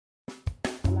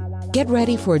Get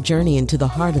ready for a journey into the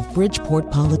heart of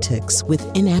Bridgeport politics with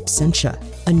In Absentia,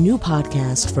 a new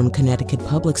podcast from Connecticut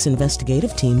Public's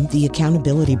investigative team, The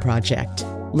Accountability Project.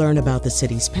 Learn about the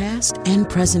city's past and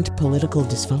present political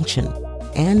dysfunction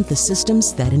and the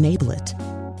systems that enable it.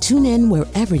 Tune in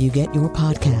wherever you get your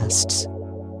podcasts.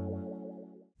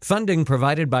 Funding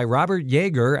provided by Robert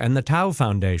Yeager and the Tao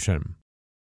Foundation.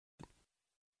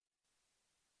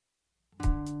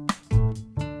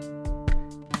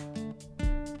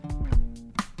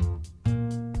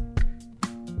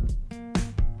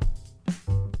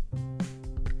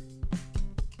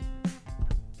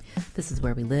 This is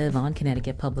Where We Live on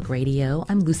Connecticut Public Radio.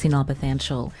 I'm Lucy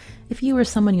Nalpathanchel. If you or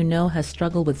someone you know has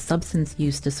struggled with substance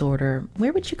use disorder,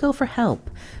 where would you go for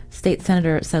help? State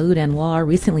Senator Saud Anwar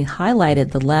recently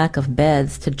highlighted the lack of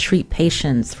beds to treat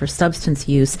patients for substance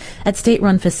use at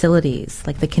state-run facilities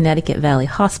like the Connecticut Valley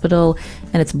Hospital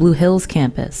and its Blue Hills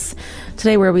campus.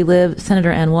 Today, Where We Live,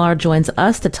 Senator Anwar joins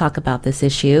us to talk about this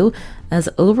issue as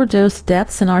overdose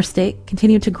deaths in our state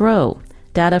continue to grow.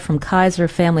 Data from Kaiser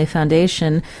Family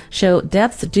Foundation show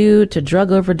deaths due to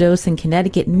drug overdose in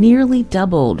Connecticut nearly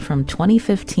doubled from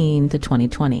 2015 to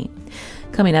 2020.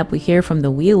 Coming up, we hear from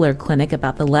the Wheeler Clinic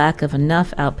about the lack of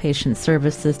enough outpatient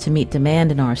services to meet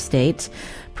demand in our state.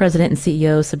 President and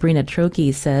CEO Sabrina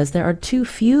Trokey says there are too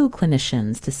few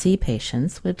clinicians to see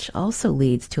patients, which also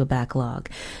leads to a backlog.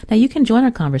 Now, you can join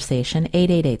our conversation,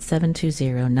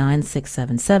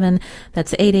 888-720-9677.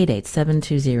 That's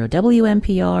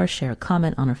 888-720-WNPR. Share a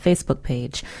comment on our Facebook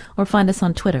page or find us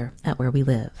on Twitter at Where We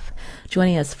Live.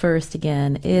 Joining us first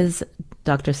again is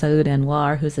Dr. Saud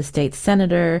Anwar, who's a state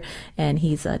senator, and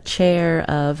he's a chair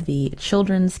of the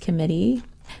Children's Committee,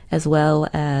 as well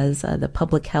as the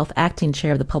Public Health, acting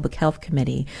chair of the Public Health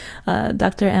Committee.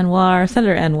 Dr. Anwar,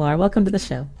 Senator Anwar, welcome to the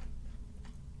show.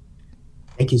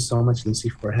 Thank you so much, Lucy,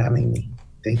 for having me.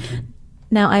 Thank you.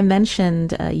 Now, I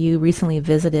mentioned you recently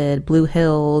visited Blue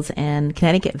Hills and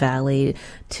Connecticut Valley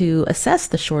to assess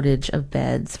the shortage of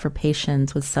beds for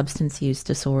patients with substance use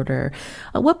disorder.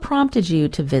 What prompted you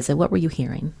to visit? What were you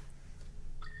hearing?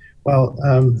 Well,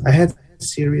 I had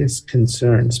serious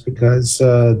concerns because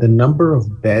the number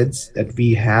of beds that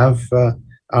we have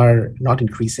are not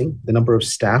increasing. The number of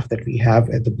staff that we have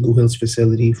at the Blue Hills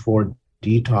facility for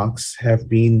detox have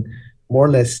been more or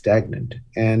less stagnant.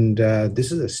 And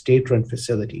this is a state-run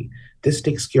facility. This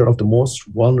takes care of the most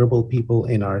vulnerable people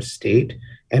in our state.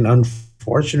 And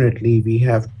unfortunately, we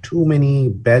have too many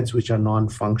beds which are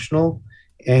non-functional.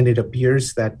 And it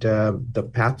appears that the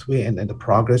pathway and the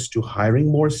progress to hiring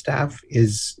more staff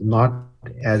is not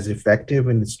as effective,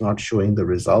 and it's not showing the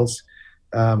results.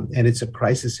 And it's a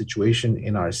crisis situation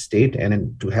in our state.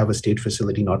 And to have a state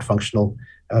facility not functional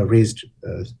raised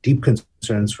deep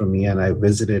concerns for me. And I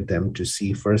visited them to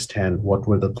see firsthand what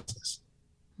were the causes.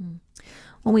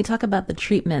 When we talk about the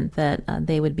treatment that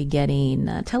they would be getting,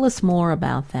 tell us more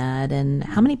about that and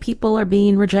how many people are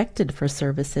being rejected for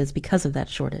services because of that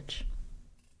shortage.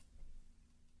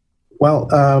 Well,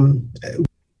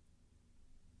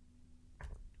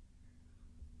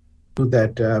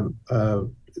 that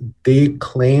they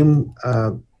claim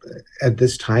at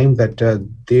this time that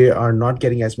they are not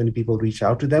getting as many people reach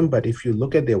out to them. But if you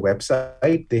look at their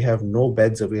website, they have no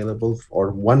beds available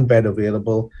or one bed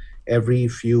available every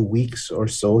few weeks or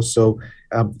so. So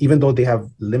even though they have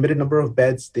limited number of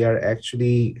beds, they are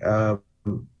actually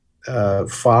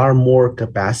far more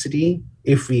capacity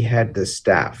if we had the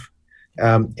staff.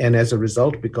 And as a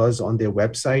result, because on their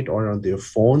website or on their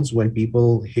phones, when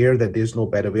people hear that there's no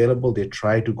bed available, they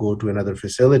try to go to another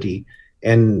facility.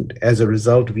 And as a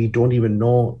result, we don't even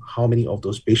know how many of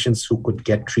those patients who could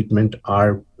get treatment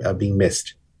are being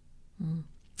missed.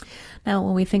 Now,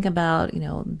 when we think about,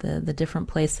 the different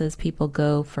places people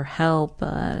go for help,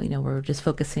 we're just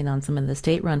focusing on some of the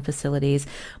state-run facilities,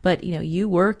 but, you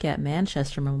work at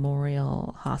Manchester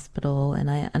Memorial Hospital, and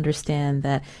I understand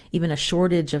that even a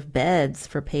shortage of beds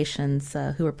for patients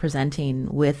who are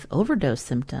presenting with overdose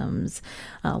symptoms,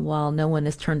 while no one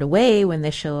is turned away when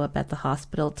they show up at the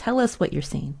hospital. Tell us what you're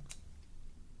seeing.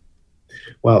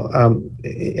 Well,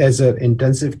 as an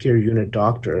intensive care unit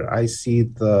doctor, I see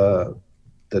the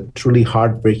truly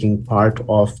heartbreaking part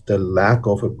of the lack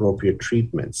of appropriate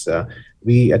treatments.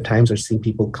 We at times are seeing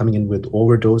people coming in with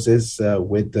overdoses,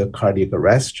 with the cardiac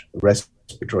arrest,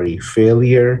 respiratory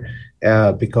failure,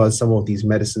 because some of these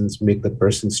medicines make the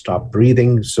person stop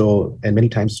breathing. So, and many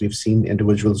times we've seen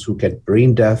individuals who get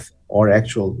brain death or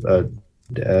actual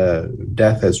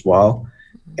death as well.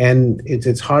 And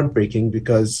it's heartbreaking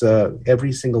because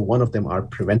every single one of them are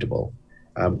preventable.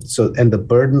 And the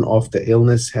burden of the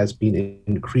illness has been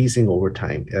increasing over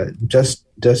time. Just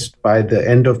just by the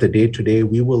end of the day today,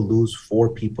 we will lose 4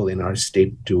 people in our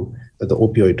state to the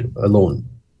opioid alone.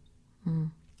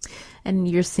 And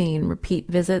you're seeing repeat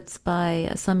visits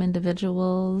by some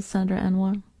individuals, Senator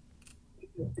Anwar?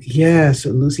 Yeah,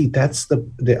 so Lucy, that's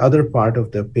the other part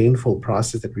of the painful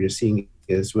process that we are seeing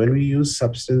is when we use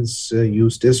substance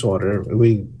use disorder,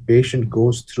 patient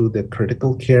goes through the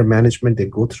critical care management, they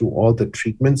go through all the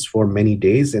treatments for many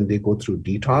days, and they go through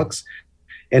detox.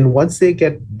 And once they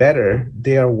get better,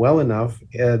 they are well enough,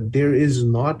 there is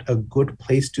not a good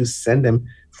place to send them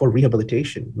for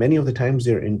rehabilitation. Many of the times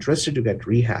they're interested to get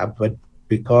rehab, but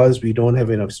because we don't have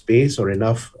enough space or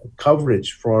enough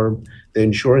coverage for the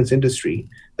insurance industry,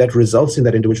 that results in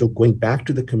that individual going back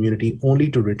to the community only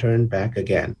to return back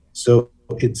again. So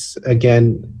it's,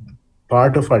 again,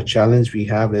 part of our challenge we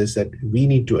have is that we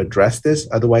need to address this.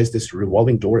 Otherwise, this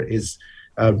revolving door is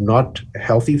not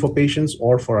healthy for patients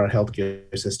or for our healthcare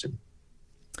system.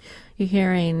 You're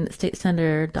hearing State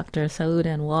Senator Dr. Saud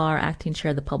Anwar, Acting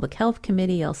Chair of the Public Health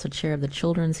Committee, also Chair of the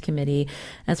Children's Committee,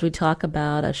 as we talk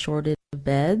about a shortage of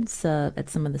beds at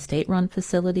some of the state-run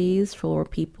facilities for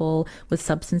people with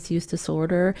substance use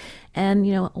disorder, and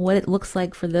what it looks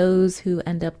like for those who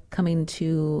end up coming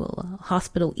to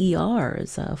hospital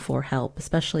ERs for help,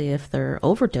 especially if they're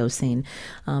overdosing,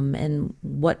 and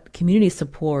what community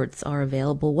supports are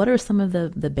available. What are some of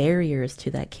the barriers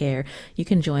to that care? You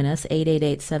can join us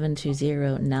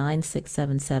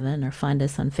 888-720-9677 or find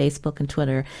us on Facebook and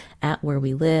Twitter at Where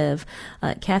We Live.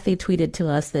 Kathy tweeted to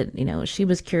us that she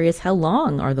was curious, how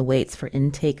long are the waits for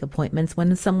intake appointments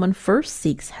when someone first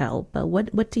seeks help?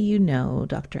 What do you know,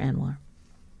 Dr. Anwar?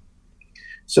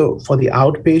 So for the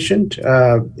outpatient,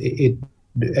 it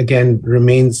again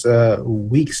remains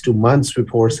weeks to months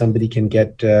before somebody can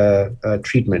get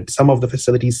treatment. Some of the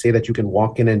facilities say that you can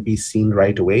walk in and be seen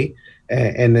right away.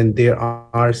 And then there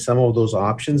are some of those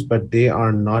options, but they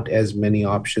are not as many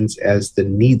options as the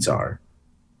needs are.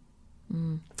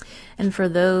 And for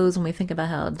those, when we think about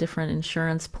how different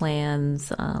insurance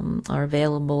plans are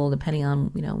available, depending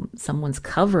on someone's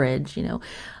coverage,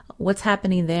 what's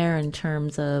happening there in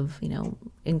terms of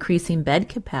increasing bed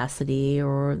capacity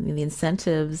or the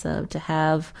incentives to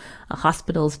have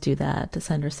hospitals do that,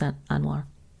 Senator Anwar?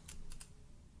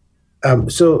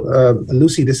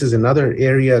 Lucy, this is another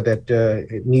area that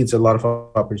it needs a lot of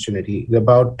opportunity.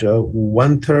 About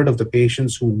 1/3 of the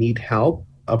patients who need help,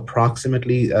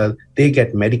 approximately, they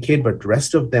get Medicaid, but the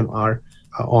rest of them are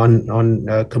on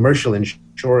commercial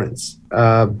insurance.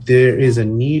 There is a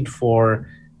need for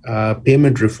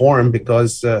payment reform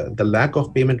because the lack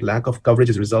of payment, lack of coverage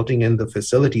is resulting in the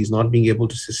facilities not being able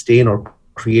to sustain or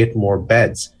create more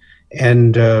beds.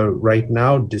 And right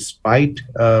now, despite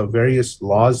various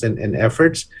laws and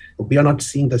efforts, we are not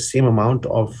seeing the same amount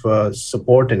of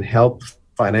support and help,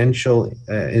 financial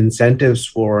incentives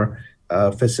for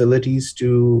facilities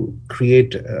to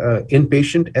create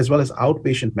inpatient as well as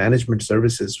outpatient management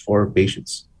services for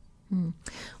patients. When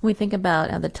we think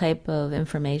about the type of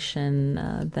information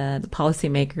that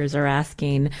policymakers are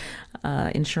asking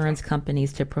insurance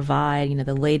companies to provide,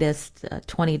 the latest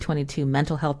 2022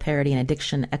 Mental Health Parity and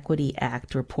Addiction Equity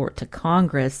Act report to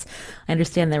Congress, I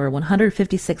understand there were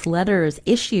 156 letters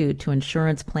issued to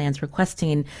insurance plans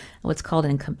requesting what's called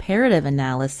a comparative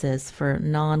analysis for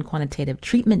non-quantitative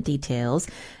treatment details.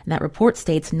 And that report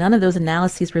states none of those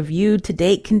analyses reviewed to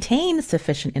date contain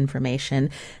sufficient information.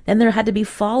 Then there had to be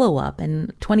follow-up,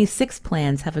 and 26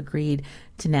 plans have agreed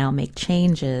to now make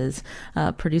changes.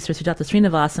 Producer Sujata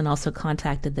Srinivasan also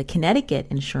contacted the Connecticut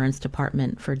Insurance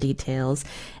Department for details,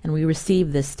 and we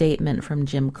received this statement from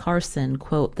Jim Carson,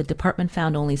 quote, "The department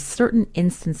found only certain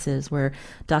instances where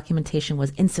documentation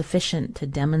was insufficient to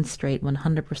demonstrate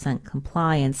 100%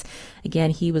 compliance."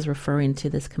 Again, he was referring to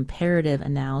this comparative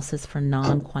analysis for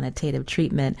non-quantitative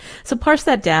treatment. So parse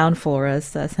that down for us,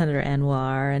 Senator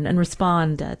Anwar, and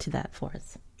respond to that for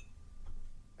us.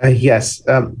 Yes.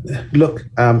 Look,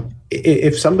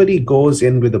 if somebody goes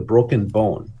in with a broken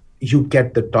bone, you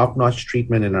get the top-notch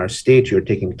treatment in our state, you're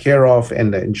taken care of,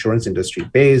 and the insurance industry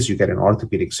pays, you get an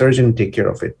orthopedic surgeon, take care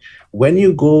of it. When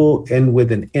you go in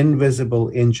with an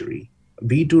invisible injury,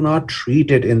 we do not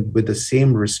treat it with the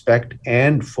same respect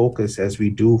and focus as we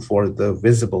do for the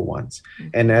visible ones.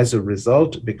 And as a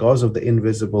result, because of the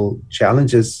invisible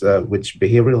challenges which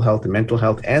behavioral health and mental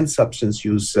health and substance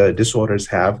use disorders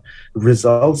have,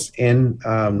 results in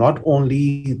not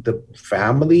only the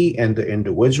family and the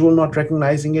individual not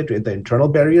recognizing it, the internal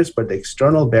barriers, but the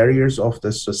external barriers of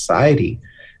the society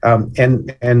and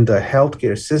the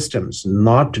healthcare systems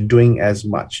not doing as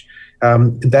much.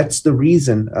 That's the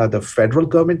reason the federal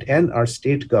government and our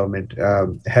state government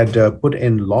had put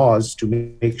in laws to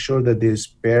make sure that there's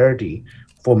parity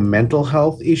for mental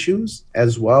health issues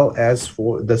as well as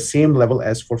for the same level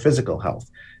as for physical health.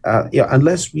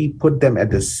 Unless we put them at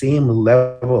the same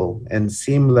level and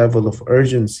same level of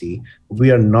urgency, we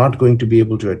are not going to be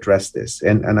able to address this.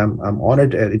 And I'm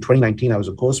honored. In 2019, I was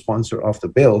a co-sponsor of the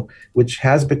bill, which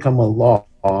has become a law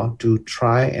to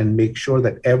try and make sure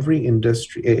that every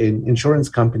insurance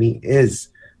company is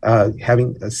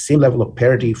having the same level of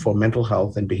parity for mental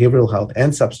health and behavioral health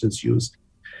and substance use.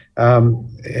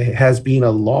 Has been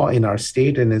a law in our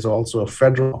state and is also a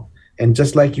federal law. And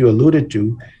just like you alluded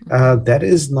to, that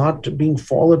is not being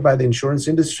followed by the insurance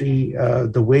industry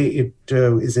the way it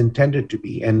is intended to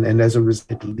be. And as a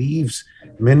result, it leaves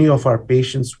many of our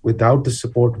patients without the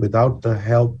support, without the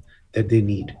help that they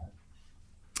need.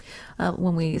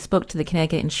 When we spoke to the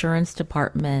Connecticut Insurance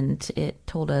Department, it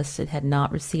told us it had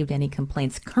not received any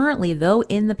complaints. Currently, though,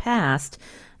 in the past,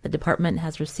 the department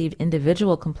has received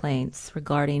individual complaints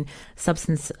regarding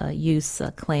substance use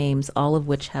claims, all of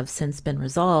which have since been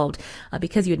resolved.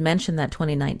 Because you had mentioned that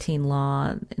 2019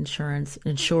 law,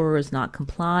 insurers not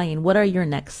complying, what are your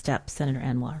next steps, Senator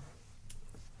Anwar?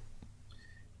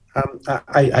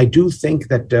 I do think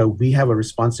that we have a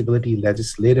responsibility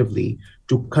legislatively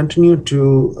to continue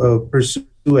to pursue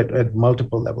at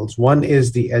multiple levels. One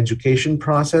is the education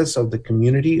process of the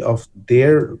community of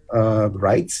their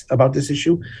rights about this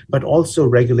issue, but also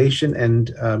regulation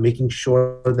and making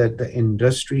sure that the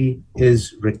industry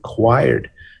is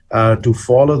required to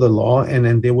follow the law, and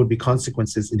then there would be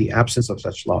consequences in the absence of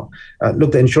such law.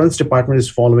 Look, the insurance department is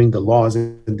following the laws,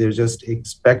 and they're just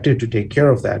expected to take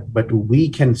care of that. But we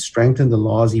can strengthen the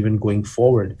laws even going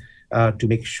forward to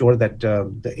make sure that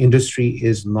the industry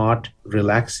is not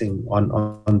relaxing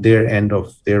on their end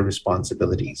of their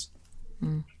responsibilities.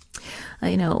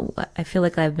 I feel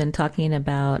like I've been talking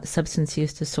about substance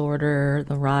use disorder,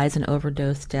 the rise in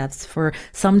overdose deaths for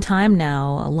some time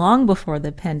now, long before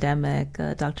the pandemic.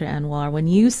 Dr. Anwar, when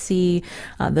you see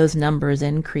those numbers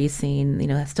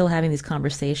increasing, still having these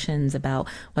conversations about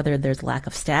whether there's lack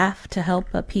of staff to help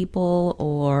people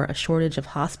or a shortage of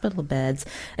hospital beds,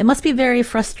 it must be very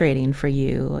frustrating for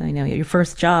you, your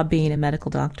first job being a medical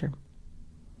doctor.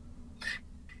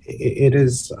 It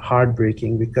is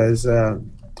heartbreaking because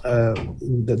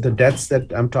the deaths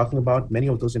that I'm talking about, many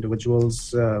of those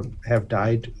individuals have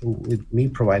died with me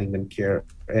providing them care.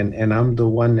 And I'm the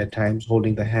one at times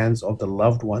holding the hands of the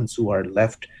loved ones who are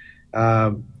left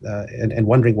and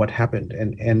wondering what happened.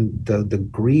 And the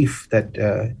grief that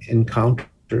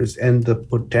encounters and the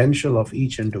potential of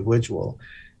each individual,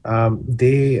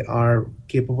 they are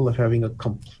capable of having a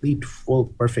complete, full,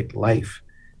 perfect life.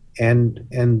 And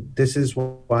this is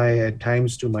why at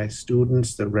times to my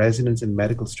students, the residents and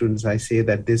medical students, I say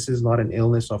that this is not an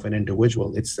illness of an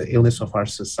individual. It's the illness of our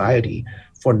society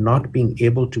for not being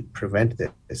able to prevent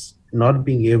this, not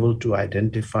being able to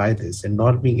identify this, and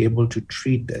not being able to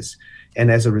treat this. And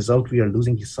as a result, we are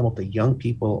losing some of the young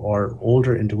people or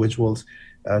older individuals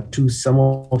to some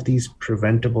of these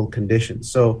preventable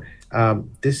conditions. So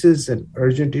this is an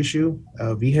urgent issue.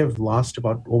 We have lost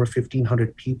about over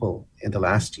 1,500 people in the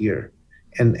last year,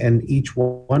 and each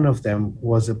one of them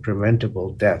was a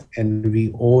preventable death. And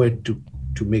we owe it to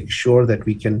make sure that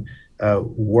we can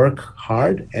work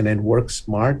hard and then work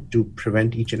smart to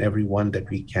prevent each and every one that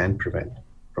we can prevent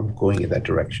from going in that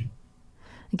direction.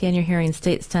 Again, you're hearing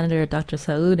State Senator Dr.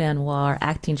 Saud Anwar,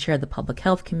 Acting Chair of the Public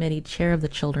Health Committee, Chair of the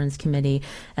Children's Committee,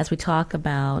 as we talk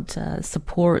about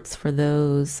supports for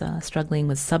those struggling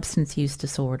with substance use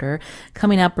disorder.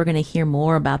 Coming up, we're going to hear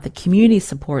more about the community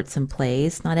supports in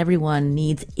place. Not everyone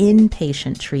needs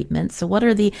inpatient treatment. So what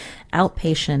are the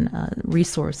outpatient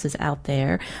resources out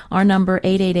there? Our number,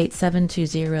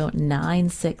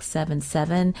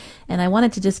 888-720-9677. And I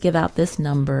wanted to just give out this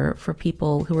number for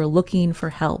people who are looking for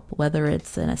help, whether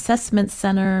it's an assessment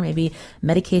center, maybe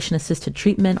medication-assisted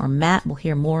treatment, or MAT. We'll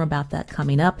hear more about that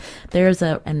coming up. There's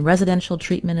and residential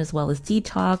treatment as well as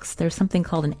detox. There's something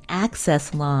called an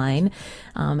access line.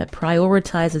 It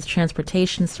prioritizes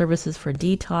transportation services for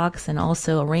detox and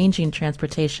also arranging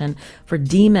transportation for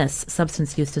DEMIS,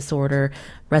 substance use disorder,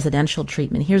 residential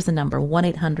treatment. Here's the number,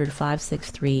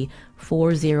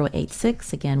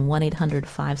 1-800-563-4086. Again,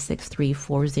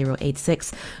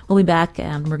 1-800-563-4086. We'll be back,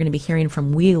 and we're going to be hearing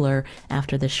from Wheeler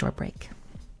after this short break.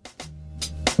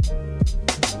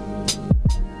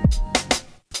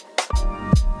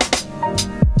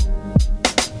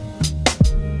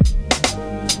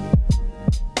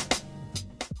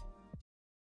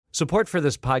 Support for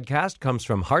this podcast comes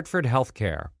from Hartford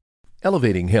Healthcare.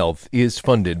 Elevating Health is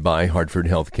funded by Hartford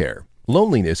Healthcare.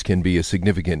 Loneliness can be a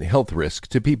significant health risk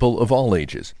to people of all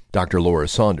ages. Dr. Laura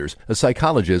Saunders, a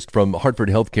psychologist from Hartford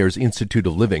Healthcare's Institute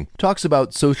of Living, talks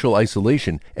about social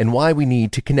isolation and why we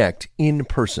need to connect in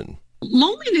person.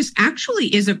 Loneliness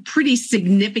actually is a pretty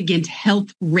significant health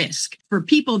risk for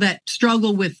people that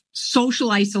struggle with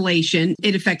social isolation.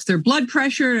 It affects their blood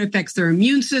pressure, it affects their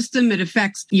immune system, it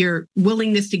affects your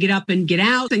willingness to get up and get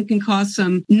out, and can cause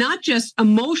some not just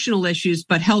emotional issues,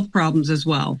 but health problems as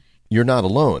well. You're not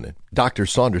alone. Dr.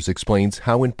 Saunders explains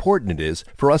how important it is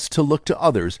for us to look to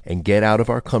others and get out of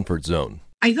our comfort zone.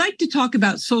 I like to talk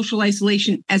about social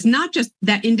isolation as not just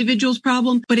that individual's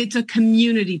problem, but it's a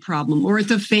community problem or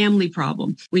it's a family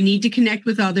problem. We need to connect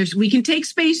with others. We can take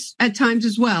space at times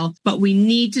as well, but we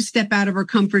need to step out of our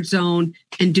comfort zone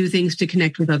and do things to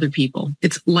connect with other people.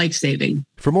 It's life-saving.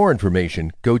 For more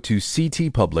information, go to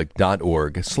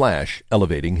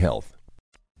ctpublic.org/elevatinghealth.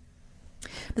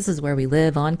 This is Where We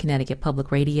Live on Connecticut Public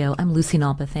Radio. I'm Lucy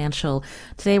Nalpathanchel.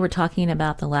 Today we're talking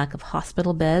about the lack of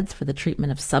hospital beds for the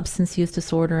treatment of substance use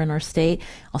disorder in our state,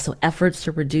 also efforts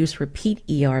to reduce repeat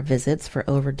ER visits for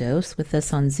overdose. With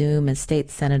us on Zoom is State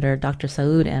Senator Dr.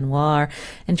 Saud Anwar.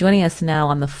 And joining us now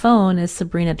on the phone is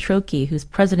Sabrina Trocchi, who's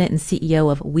President and CEO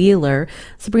of Wheeler.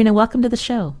 Sabrina, welcome to the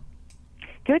show.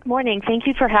 Good morning. Thank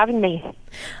you for having me.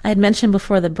 I had mentioned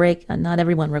before the break, not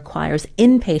everyone requires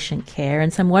inpatient care,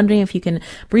 and so I'm wondering if you can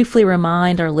briefly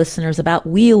remind our listeners about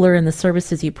Wheeler and the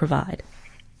services you provide.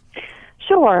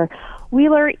 Sure.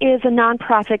 Wheeler is a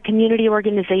nonprofit community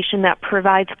organization that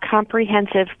provides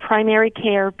comprehensive primary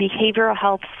care, behavioral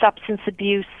health, substance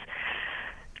abuse,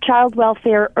 child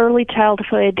welfare, early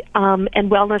childhood,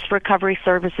 and wellness recovery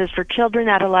services for children,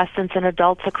 adolescents, and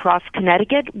adults across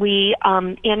Connecticut. We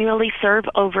annually serve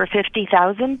over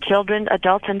 50,000 children,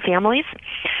 adults, and families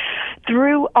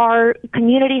through our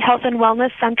community health and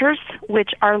wellness centers, which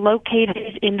are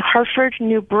located in Hartford,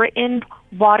 New Britain,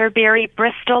 Waterbury,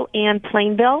 Bristol, and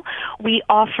Plainville. We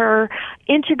offer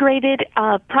integrated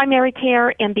primary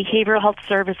care and behavioral health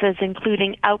services,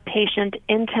 including outpatient,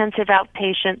 intensive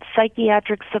outpatient,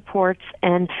 psychiatric supports,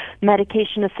 and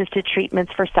medication-assisted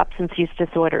treatments for substance use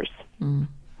disorders.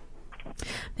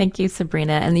 Thank you,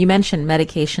 Sabrina. And you mentioned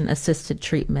medication-assisted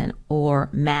treatment, or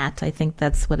MAT. I think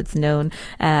that's what it's known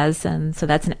as. And so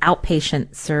that's an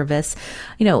outpatient service.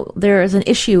 You know, there is an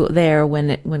issue there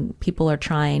when people are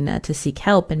trying to seek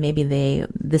help, and maybe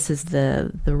this is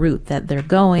the route that they're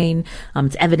going.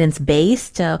 It's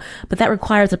evidence-based, but that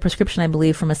requires a prescription, I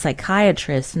believe, from a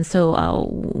psychiatrist. And so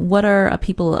what are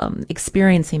people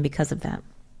experiencing because of that?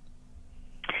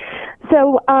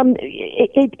 So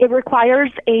it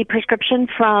requires a prescription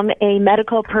from a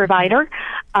medical provider,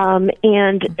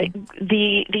 and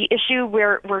the issue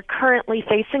we're currently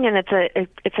facing, and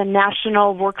it's a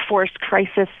national workforce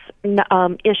crisis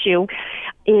issue,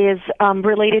 is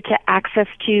related to access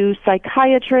to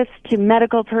psychiatrists, to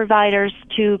medical providers,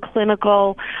 to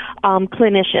clinical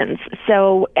clinicians.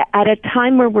 So at a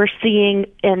time where we're seeing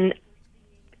an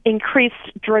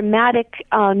increased dramatic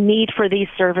need for these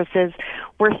services,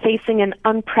 we're facing an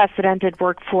unprecedented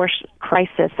workforce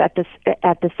crisis at the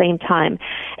same time.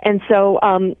 And so,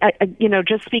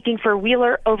 just speaking for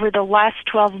Wheeler, over the last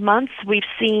 12 months, we've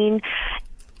seen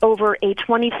over a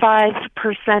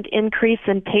 25% increase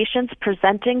in patients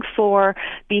presenting for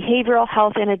behavioral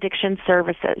health and addiction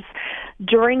services.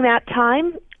 During that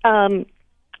time,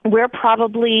 we're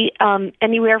probably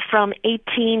anywhere from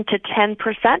 18 to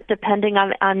 10%, depending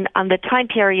on the time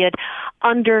period,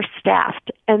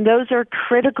 understaffed. And those are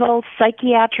critical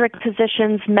psychiatric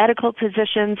positions, medical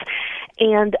positions,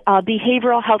 and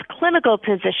behavioral health clinical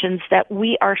positions that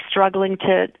we are struggling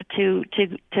to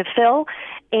fill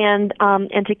and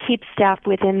to keep staff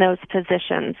within those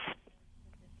positions.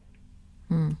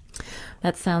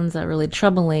 That sounds really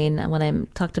troubling. When I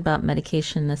talked about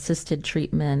medication-assisted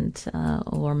treatment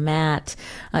or MAT,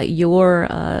 your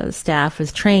staff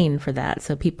is trained for that.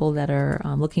 So people that are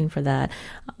looking for that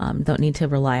don't need to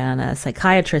rely on a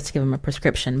psychiatrist to give them a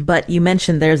prescription. But you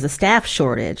mentioned there's a staff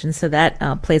shortage, and so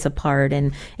that plays a part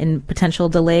in potential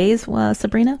delays,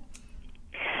 Sabrina?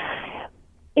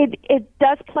 It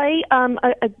does play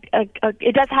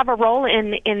it does have a role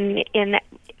in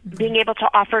being able to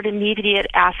offer immediate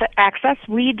access.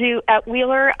 We do at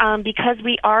Wheeler, because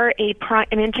we are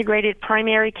an integrated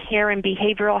primary care and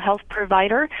behavioral health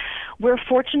provider. We're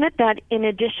fortunate that in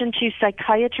addition to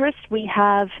psychiatrists, we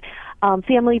have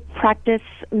family practice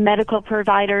medical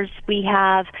providers. We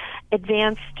have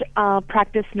advanced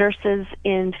practice nurses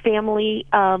in family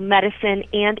medicine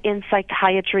and in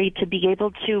psychiatry to be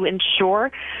able to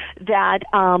ensure that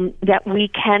that we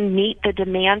can meet the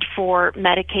demand for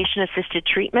medication-assisted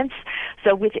treatments.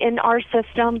 So within our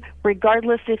system,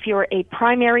 regardless if you're a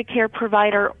primary care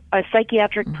provider, a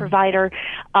psychiatric provider,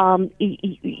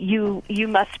 you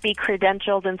must be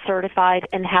credentialed and certified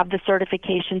and have the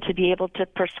certification to be able to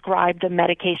prescribe the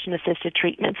medication-assisted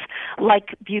treatments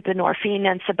like buprenorphine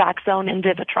and Suboxone and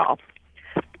Vivitrol.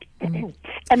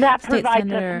 And that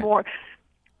provides us more.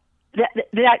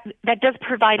 That does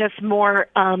provide us more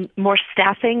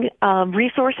staffing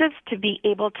resources to be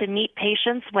able to meet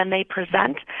patients when they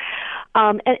present,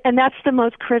 and that's the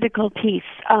most critical piece.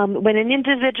 When an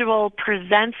individual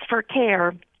presents for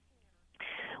care,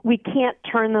 we can't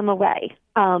turn them away.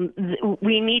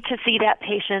 We need to see that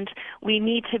patient. We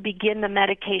need to begin the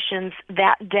medications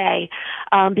that day,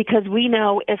 because we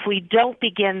know if we don't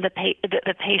begin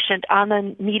the patient on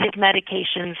the needed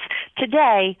medications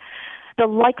today, the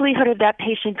likelihood of that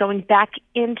patient going back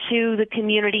into the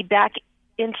community, back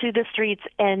into the streets,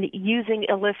 and using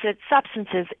illicit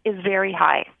substances is very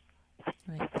high.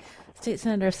 Right. State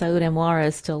Senator Saud Anwar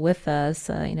is still with us.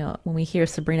 When we hear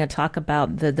Sabrina talk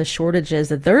about the shortages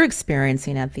that they're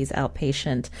experiencing at these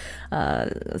outpatient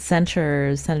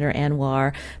centers, Senator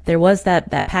Anwar, there was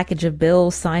that package of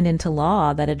bills signed into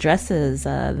law that addresses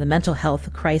the mental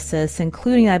health crisis,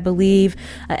 including, I believe,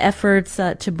 efforts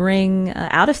to bring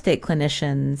out-of-state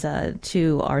clinicians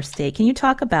to our state. Can you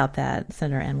talk about that,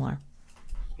 Senator Anwar?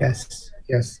 Yes,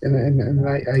 and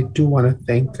I do want to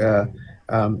thank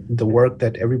the work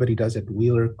that everybody does at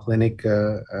Wheeler Clinic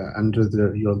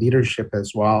under your leadership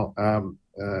as well.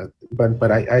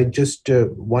 But I just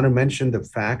want to mention the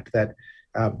fact that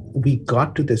we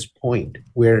got to this point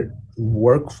where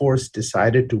workforce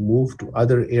decided to move to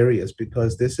other areas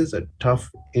because this is a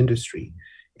tough industry.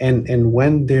 And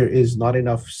when there is not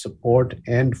enough support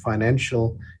and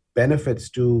financial benefits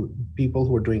to people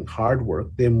who are doing hard work,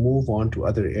 they move on to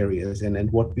other areas. And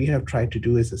what we have tried to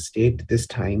do as a state this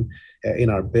time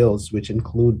in our bills, which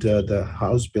include the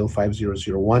House Bill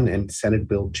 5001 and Senate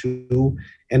Bill 2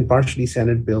 and partially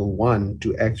Senate Bill 1,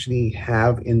 to actually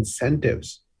have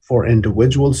incentives for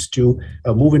individuals to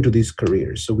move into these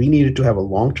careers. So we needed to have a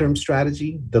long-term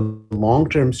strategy. The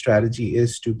long-term strategy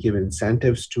is to give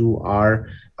incentives to our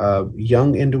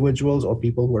young individuals or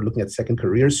people who are looking at second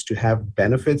careers to have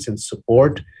benefits and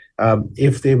support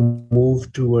if they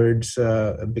move towards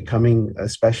becoming a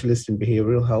specialist in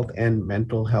behavioral health and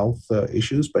mental health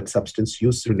issues, but substance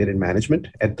use related management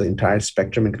at the entire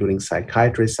spectrum, including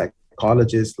psychiatrists,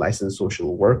 psychologists, licensed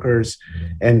social workers,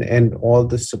 and all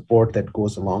the support that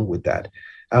goes along with that.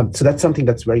 So that's something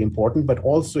that's very important, but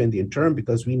also in the interim,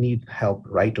 because we need help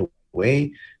right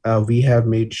away, we have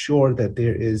made sure that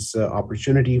there is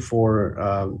opportunity for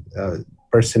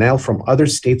personnel from other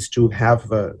states to have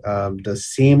the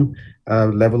same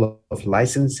level of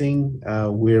licensing,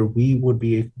 where we would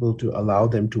be able to allow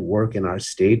them to work in our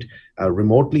state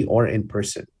remotely or in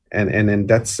person. And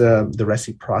that's the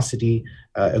reciprocity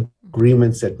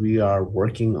agreements that we are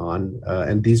working on.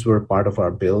 And these were part of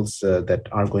our bills that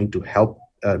are going to help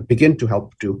begin to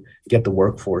help to get the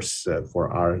workforce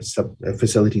for our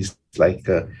facilities like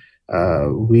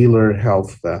Wheeler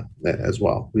Health as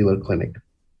well, Wheeler Clinic.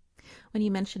 When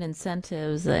you mentioned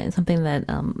incentives, something that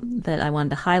I wanted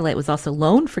to highlight was also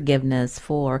loan forgiveness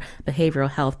for behavioral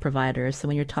health providers. So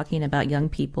when you're talking about young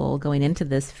people going into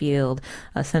this field,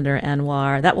 Senator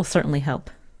Anwar, that will certainly help.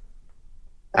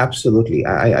 Absolutely.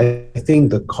 I think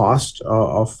the cost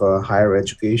of higher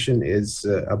education is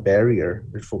a barrier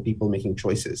for people making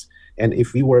choices. And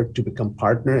if we were to become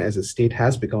partner, as a state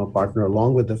has become a partner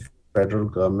along with the federal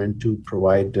government to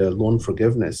provide loan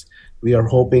forgiveness, we are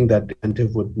hoping that the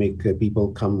incentive would make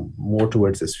people come more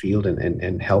towards this field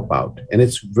and help out. And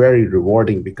it's very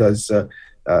rewarding because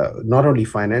not only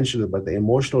financially, but the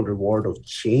emotional reward of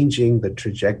changing the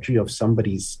trajectory of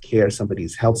somebody's care,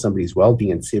 somebody's health, somebody's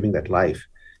well-being, and saving that life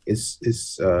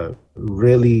is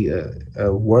really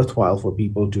worthwhile for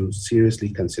people to seriously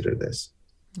consider this.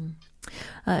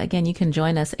 Again, you can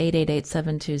join us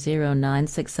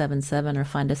 888-720-9677 or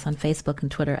find us on Facebook and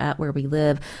Twitter at Where We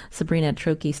Live. Sabrina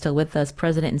Trokey still with us,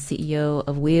 President and CEO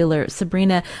of Wheeler.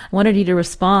 Sabrina, I wanted you to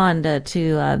respond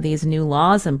to these new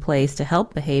laws in place to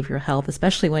help behavioral health,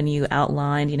 especially when you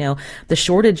outlined, the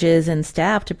shortages in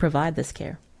staff to provide this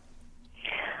care.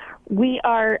 We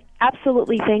are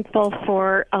absolutely thankful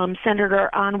for Senator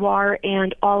Anwar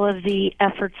and all of the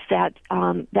efforts that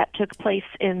took place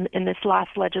in this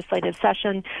last legislative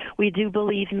session. We do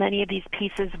believe many of these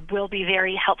pieces will be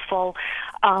very helpful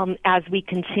as we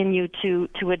continue to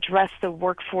address the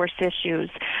workforce issues.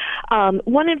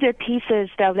 One of the pieces,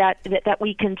 though, that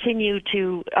we continue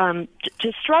to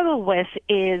struggle with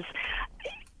is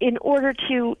in order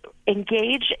to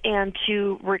engage and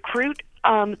to recruit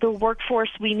the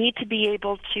workforce, we need to be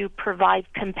able to provide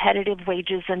competitive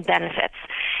wages and benefits.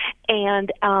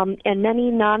 And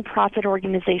many nonprofit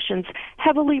organizations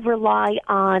heavily rely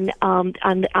on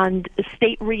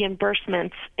state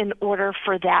reimbursements in order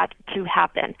for that to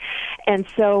happen. And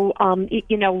so,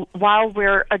 while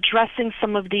we're addressing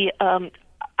some of the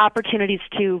opportunities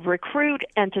to recruit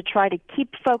and to try to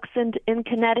keep folks in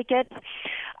Connecticut,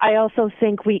 I also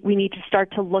think we need to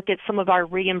start to look at some of our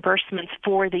reimbursements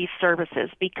for these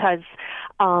services, because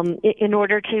in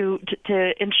order to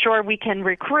ensure we can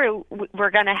recruit, we're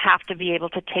going to have to be able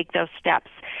to take those steps.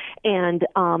 And,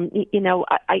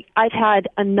 I've had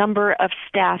a number of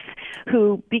staff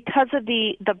who, because of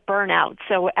the burnout,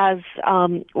 so as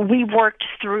we worked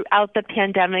throughout the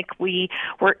pandemic, we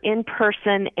were in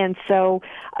person, and so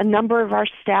a number of our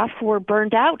staff were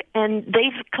burned out, and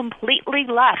they've completely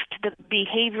left the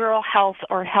behavioral health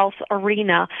or health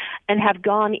arena and have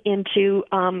gone into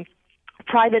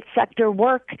private sector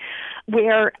work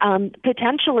where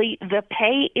potentially the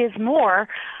pay is more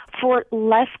for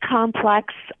less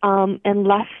complex and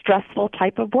less stressful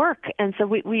type of work. And so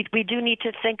we do need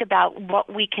to think about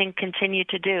what we can continue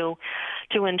to do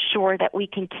to ensure that we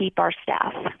can keep our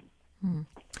staff.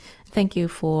 Thank you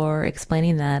for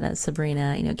explaining that,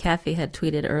 Sabrina. Kathy had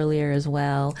tweeted earlier as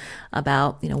well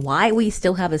about, why we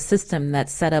still have a system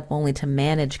that's set up only to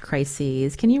manage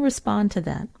crises. Can you respond to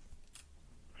that?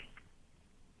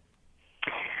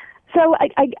 So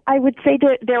I would say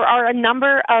that there are a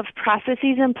number of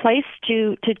processes in place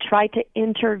to try to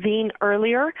intervene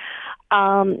earlier.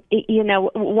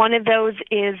 One of those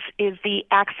is the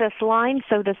access line.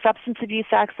 So the substance abuse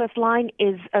access line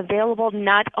is available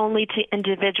not only to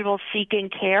individuals seeking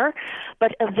care,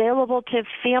 but available to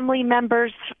family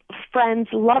members, friends,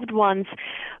 loved ones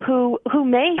who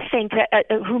may think that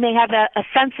who may have a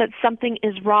sense that something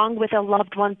is wrong with a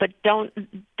loved one, but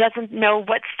doesn't know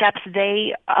what steps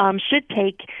they should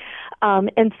take.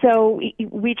 And so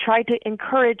we try to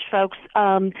encourage folks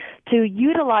to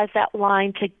utilize that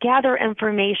line to gather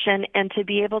information and to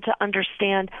be able to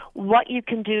understand what you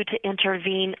can do to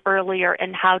intervene earlier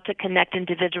and how to connect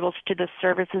individuals to the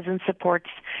services and supports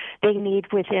they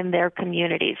need within their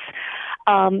communities.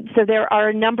 So there are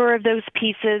a number of those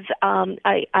pieces.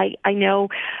 I know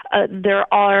there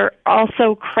are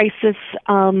also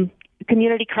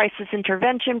community crisis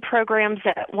intervention programs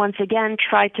that once again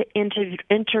try to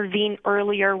intervene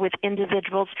earlier with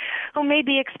individuals who may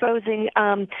be exposing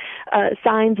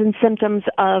signs and symptoms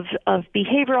of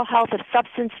behavioral health, of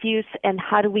substance use, and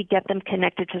how do we get them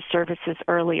connected to services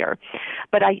earlier.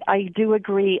 But I do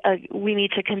agree we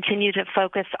need to continue to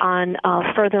focus on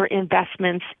further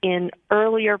investments in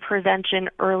earlier prevention,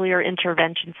 earlier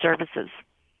intervention services.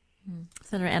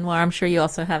 Senator Anwar, I'm sure you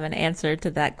also have an answer to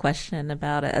that question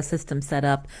about a system set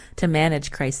up to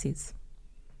manage crises.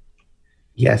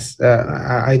 Yes,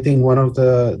 I think one of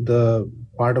the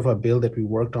part of our bill that we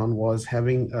worked on was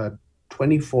having a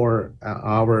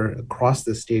 24-hour across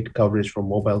the state coverage for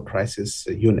mobile crisis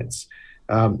units.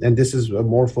 And this is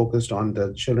more focused on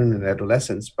the children and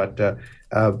adolescents, but the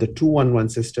 211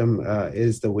 system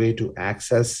is the way to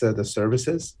access the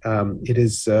services. It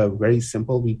is very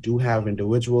simple. We do have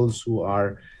individuals who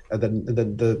are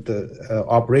the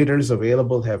operators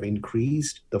available have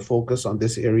increased. The focus on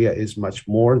this area is much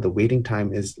more. The waiting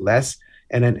time is less.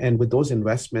 And with those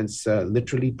investments,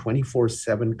 literally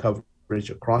 24/7 coverage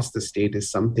across the state is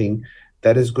something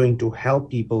that is going to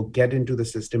help people get into the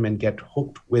system and get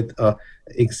hooked with a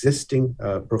existing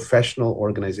professional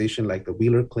organization like the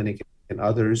Wheeler Clinic and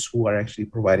others who are actually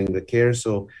providing the care.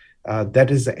 So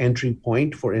that is the entry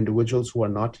point for individuals who are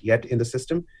not yet in the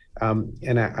system.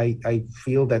 And I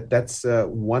feel that that's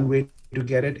one way to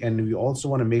get it. And we also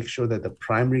want to make sure that the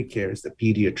primary cares, the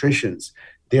pediatricians,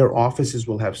 their offices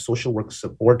will have social work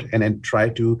support and then try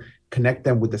to connect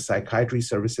them with the psychiatry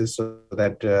services so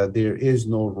that there is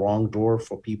no wrong door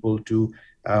for people to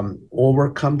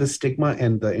overcome the stigma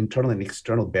and the internal and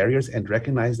external barriers and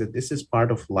recognize that this is part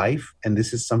of life and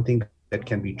this is something that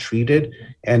can be treated.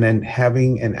 And then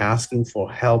having and asking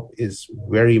for help is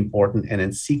very important, and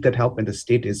then seek that help, and the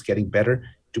state is getting better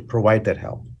to provide that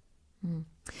help.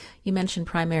 You mentioned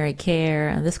primary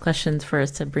care. This question's for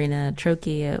Sabrina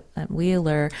Trokey at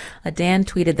Wheeler. Dan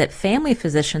tweeted that family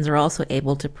physicians are also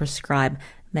able to prescribe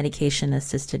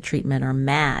medication-assisted treatment, or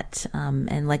MAT.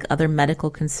 And like other medical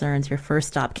concerns, your first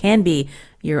stop can be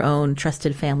your own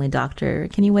trusted family doctor.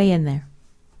 Can you weigh in there?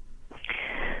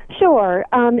 Sure.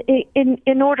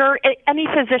 In order, any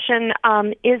physician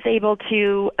is able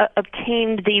to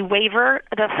obtain the waiver,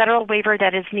 the federal waiver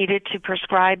that is needed to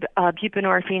prescribe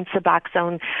buprenorphine,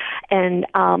 Suboxone. And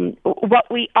what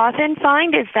we often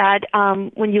find is that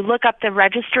when you look up the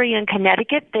registry in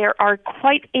Connecticut, there are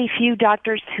quite a few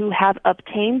doctors who have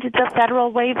obtained the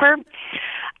federal waiver.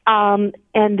 And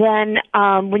then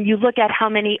when you look at how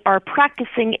many are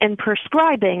practicing and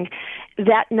prescribing,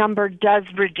 that number does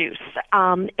reduce.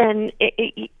 And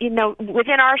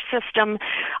within our system,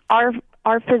 our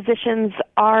physicians,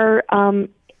 our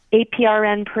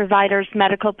APRN providers,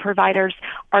 medical providers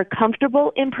are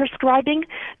comfortable in prescribing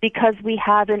because we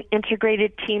have an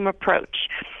integrated team approach.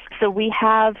 So we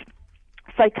have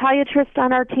psychiatrists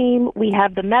on our team, we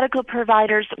have the medical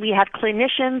providers, we have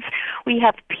clinicians, we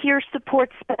have peer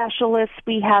support specialists,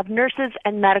 we have nurses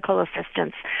and medical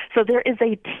assistants. So there is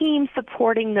a team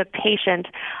supporting the patient,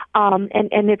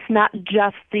 and it's not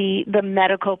just the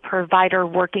medical provider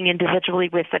working individually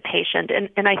with the patient.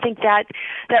 And I think that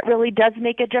really does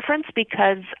make a difference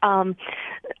because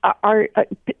our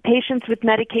patients with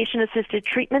medication-assisted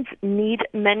treatments need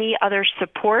many other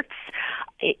supports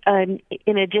in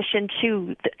addition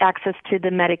to the access to the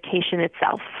medication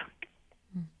itself.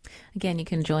 Again, you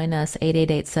can join us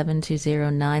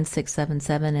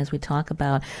 888-720-9677 as we talk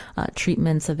about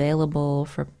treatments available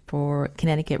for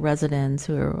Connecticut residents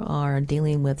who are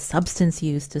dealing with substance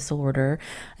use disorder.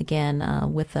 Again,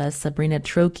 with us, Sabrina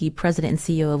Trokey, President and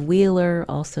CEO of Wheeler.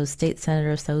 Also, State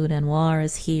Senator Saud Anwar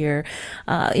is here.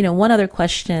 One other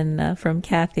question from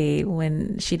Kathy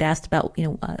when she'd asked about,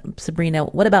 Sabrina,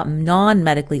 what about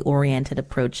non-medically oriented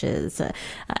approaches?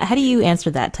 How do you answer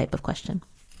that type of question?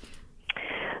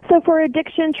 So for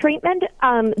addiction treatment,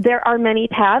 there are many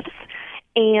paths,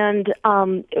 and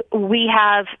we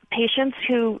have patients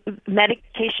who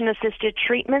medication-assisted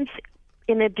treatments,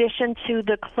 in addition to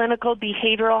the clinical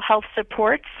behavioral health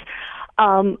supports,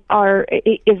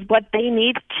 is what they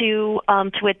need to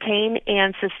attain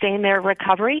and sustain their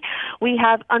recovery. We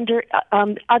have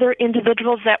other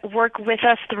individuals that work with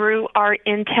us through our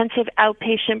intensive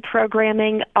outpatient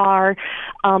programming, our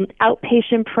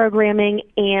outpatient programming,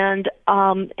 and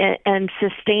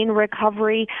sustain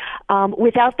recovery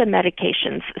without the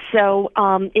medications. So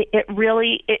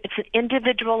it's an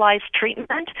individualized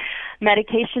treatment.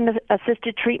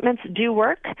 Medication-assisted treatments do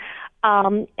work.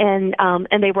 And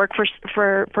they work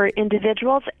for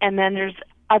individuals, and then there's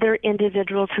other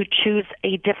individuals who choose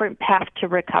a different path to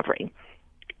recovery.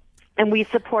 And we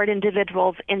support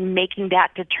individuals in making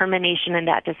that determination and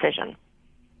that decision.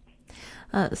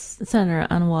 Senator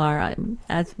Anwar,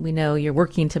 as we know, you're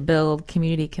working to build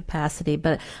community capacity,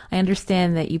 but I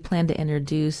understand that you plan to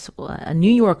introduce a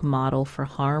New York model for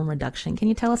harm reduction. Can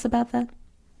you tell us about that?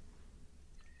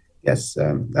 Yes,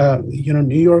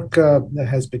 New York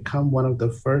has become one of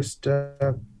the first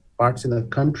parts in the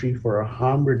country for a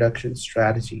harm reduction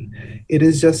strategy. It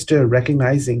is just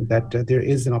recognizing that there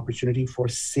is an opportunity for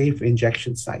safe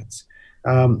injection sites.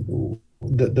 The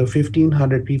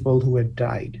 1,500 people who had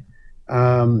died,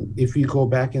 if we go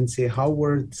back and say, how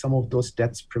were some of those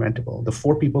deaths preventable? The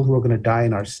 4 people who are going to die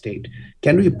in our state,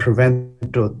 can we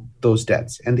prevent those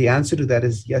deaths? And the answer to that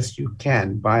is yes, you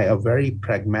can, by a very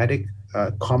pragmatic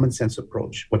common sense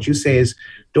approach. What you say is,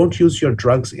 don't use your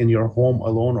drugs in your home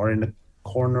alone or in a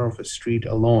corner of a street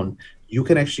alone. You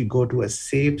can actually go to a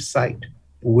safe site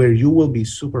where you will be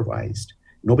supervised.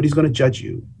 Nobody's going to judge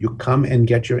you. You come and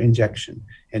get your injection.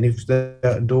 And if the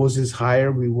dose is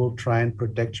higher, we will try and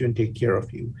protect you and take care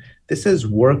of you. This has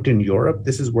worked in Europe.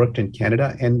 This has worked in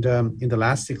Canada. And in the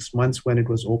last 6 months, when it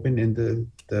was open in the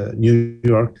New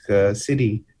York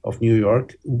city of New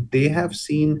York, they have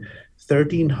seen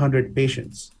 1,300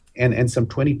 patients and some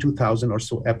 22,000 or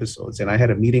so episodes. And I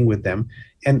had a meeting with them,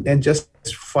 and just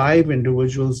 5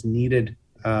 individuals needed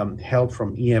help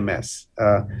from EMS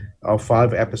of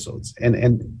 5 episodes.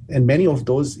 And many of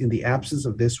those, in the absence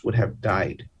of this, would have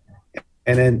died.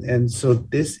 And so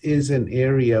this is an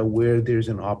area where there's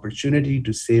an opportunity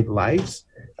to save lives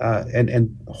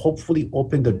and hopefully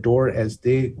open the door as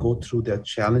they go through their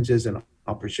challenges and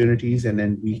opportunities, and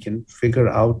then we can figure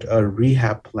out a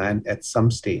rehab plan at some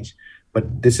stage.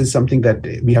 But this is something that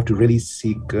we have to really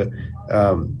seek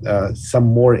some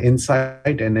more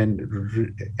insight and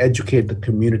then educate the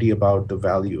community about the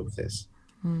value of this.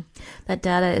 That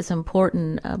data is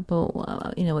important,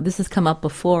 but this has come up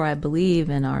before, I believe,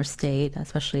 in our state,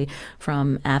 especially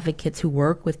from advocates who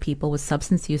work with people with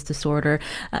substance use disorder.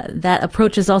 That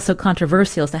approach is also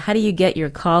controversial. So how do you get your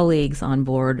colleagues on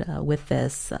board with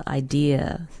this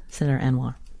idea, Senator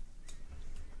Anwar?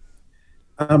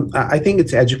 I think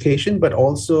it's education, but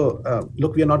also,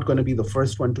 look, we are not going to be the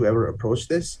first one to ever approach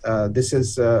this. This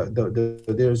is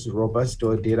there's robust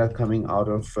data coming out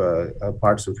of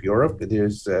parts of Europe.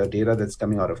 There's data that's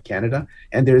coming out of Canada,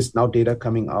 and there's now data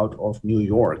coming out of New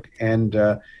York. And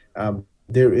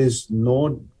there is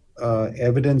no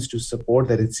evidence to support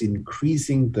that it's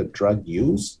increasing the drug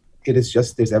use. It is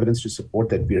just there's evidence to support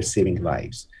that we are saving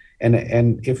lives. And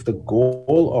if the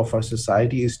goal of our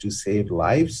society is to save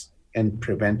lives and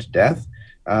prevent death,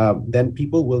 then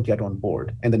people will get on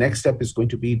board. And the next step is going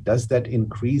to be, does that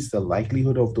increase the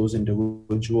likelihood of those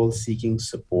individuals seeking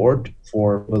support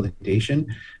for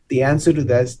rehabilitation? The answer to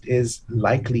that is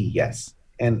likely yes.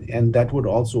 And that would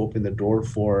also open the door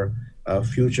for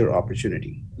future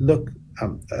opportunity. Look,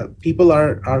 people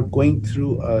are going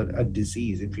through a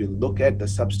disease. If you look at the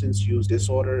substance use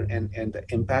disorder and the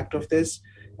impact of this,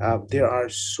 there are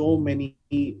so many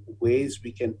ways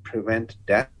we can prevent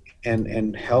death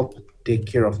and help take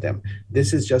care of them.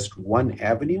 This is just one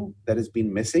avenue that has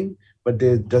been missing, but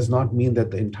that does not mean that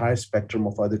the entire spectrum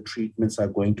of other treatments are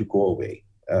going to go away.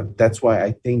 That's why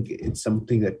I think it's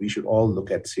something that we should all look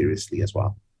at seriously as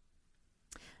well.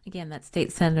 Again, that's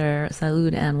State Senator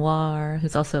Saud Anwar,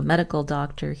 who's also a medical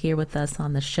doctor, here with us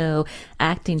on the show,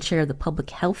 acting chair of the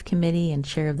Public Health Committee and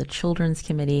chair of the Children's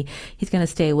Committee. He's going to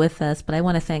stay with us, but I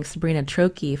want to thank Sabrina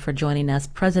Trokey for joining us,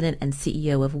 President and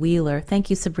CEO of Wheeler.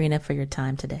 Thank you, Sabrina, for your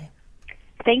time today.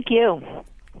 Thank you.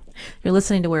 You're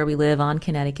listening to Where We Live on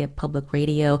Connecticut Public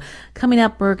Radio. Coming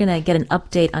up, we're going to get an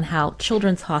update on how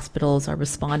children's hospitals are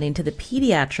responding to the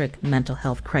pediatric mental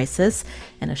health crisis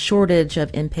and a shortage of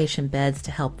inpatient beds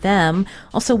to help them.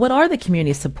 Also, what are the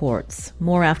community supports?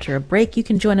 More after a break. You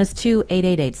can join us too,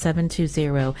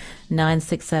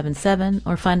 888-720-9677,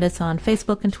 or find us on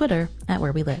Facebook and Twitter at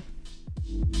Where We Live.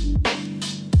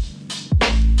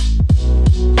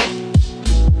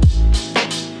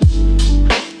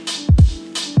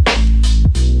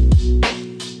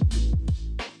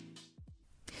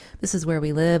 This is Where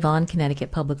We Live on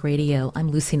Connecticut Public Radio. I'm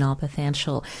Lucy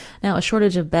Nalpathanchel. Now, a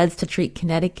shortage of beds to treat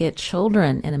Connecticut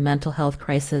children in a mental health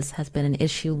crisis has been an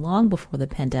issue long before the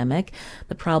pandemic.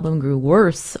 The problem grew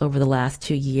worse over the last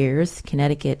 2 years.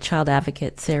 Connecticut child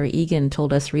advocate Sarah Egan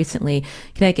told us recently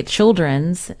Connecticut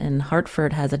Children's in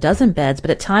Hartford has a dozen beds,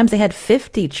 but at times they had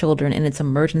 50 children in its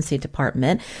emergency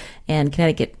department. And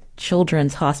Connecticut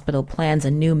Children's Hospital plans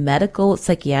a new medical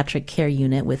psychiatric care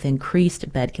unit with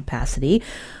increased bed capacity.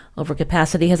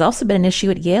 Overcapacity has also been an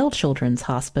issue at Yale Children's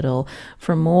Hospital.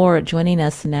 For more, joining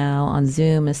us now on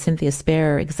Zoom is Cynthia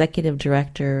Sparer, Executive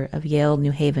Director of Yale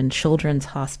New Haven Children's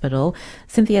Hospital.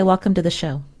 Cynthia, welcome to the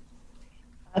show.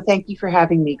 Thank you for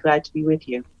having me. Glad to be with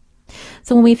you.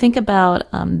 So when we think about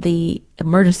the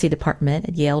emergency department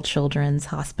at Yale Children's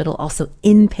Hospital, also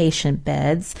inpatient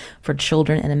beds for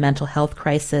children in a mental health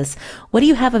crisis, what do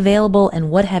you have available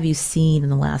and what have you seen in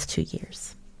the last 2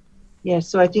 years? Yes,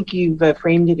 so I think you've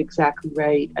framed it exactly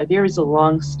right. There is a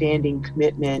long-standing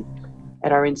commitment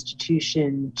at our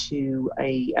institution to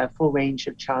a full range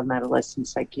of child and adolescent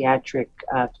psychiatric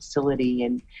facility,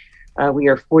 and we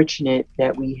are fortunate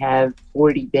that we have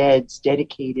 40 beds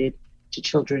dedicated to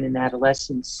children and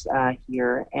adolescents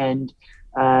here. And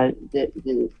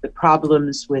the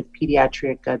problems with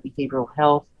pediatric behavioral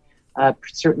health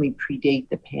certainly predate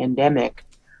the pandemic.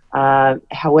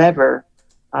 However,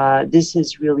 this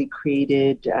has really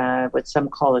created what some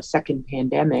call a second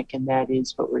pandemic, and that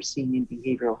is what we're seeing in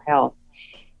behavioral health.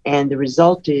 And the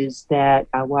result is that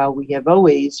while we have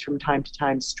always, from time to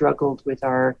time, struggled with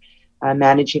our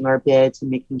managing our beds and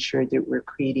making sure that we're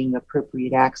creating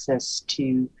appropriate access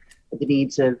to the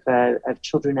needs of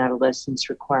children and adolescents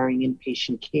requiring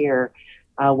inpatient care,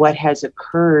 what has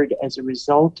occurred as a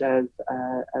result of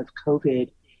COVID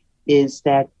is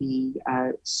that the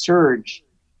surge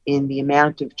in the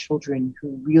amount of children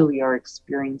who really are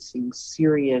experiencing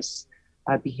serious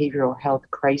behavioral health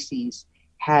crises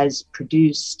has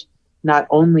produced not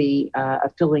only a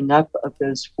filling up of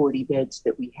those 40 beds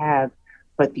that we have,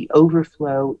 but the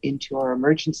overflow into our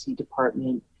emergency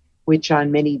department, which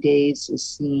on many days is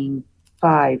seeing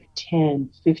 5, 10,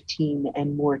 15,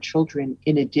 and more children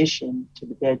in addition to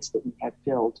the beds that we have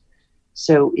filled.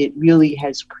 So it really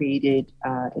has created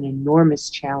an enormous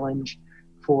challenge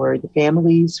for the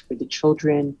families, for the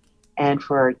children, and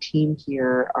for our team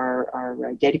here,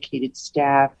 our dedicated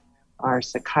staff, our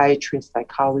psychiatrists,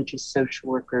 psychologists, social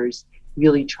workers,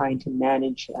 really trying to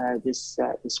manage this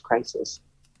crisis.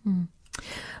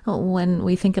 When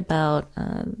we think about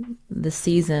the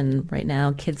season right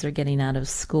now, kids are getting out of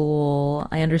school.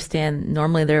 I understand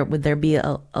normally would there be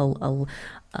a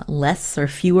less or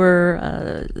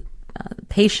fewer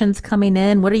patients coming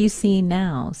in? What are you seeing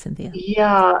now, Cynthia?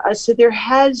 Yeah, so there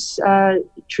has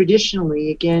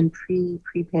traditionally, again,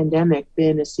 pre-pandemic,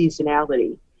 been a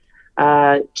seasonality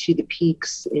to the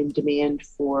peaks in demand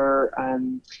for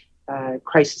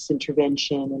crisis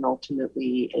intervention and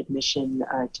ultimately admission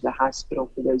to the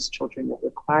hospital for those children that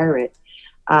require it.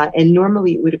 And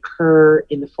normally it would occur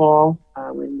in the fall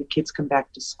when the kids come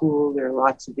back to school. There are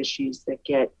lots of issues that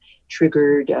get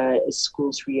triggered as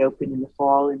schools reopen in the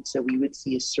fall. And so we would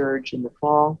see a surge in the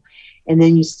fall. And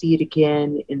then you see it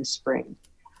again in the spring.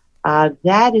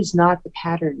 That is not the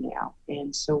pattern now.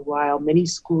 And so while many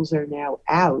schools are now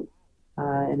out,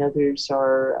 and others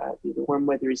are, the warm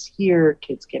weather is here,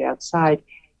 kids get outside,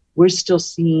 we're still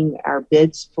seeing our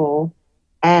beds full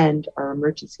and our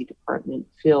emergency department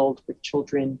filled with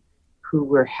children who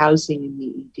we're housing in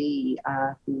the ED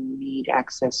who need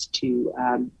access to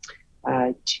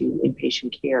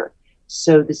inpatient care.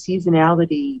 So the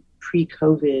seasonality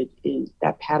pre-COVID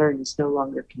that pattern is no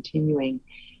longer continuing.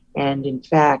 And in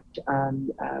fact,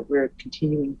 we're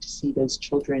continuing to see those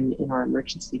children in our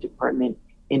emergency department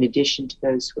in addition to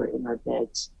those who are in our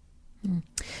beds.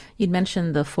 You'd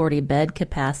mentioned the 40-bed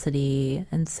capacity,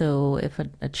 and so if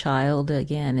a child,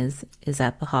 again, is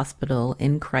at the hospital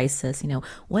in crisis,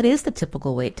 what is the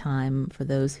typical wait time for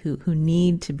those who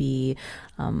need to be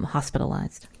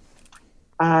hospitalized?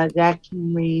 That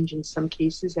can range in some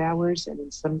cases hours, and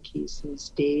in some cases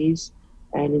days,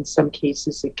 and in some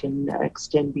cases it can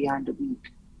extend beyond a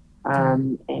week.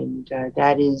 And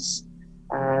that is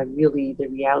really the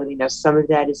reality. Now, some of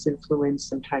that is influenced.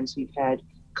 Sometimes we've had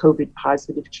COVID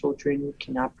positive children who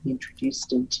cannot be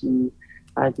introduced into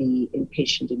the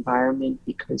inpatient environment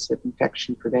because of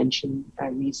infection prevention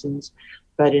reasons.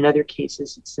 But in other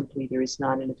cases, it's simply there is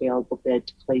not an available bed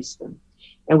to place them.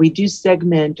 And we do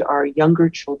segment our younger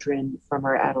children from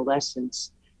our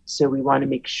adolescents. So we want to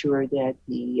make sure that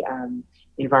the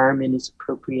environment is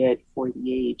appropriate for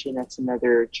the age. And that's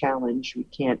another challenge. We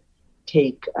can't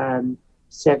take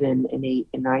 7 and 8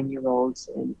 and 9-year-olds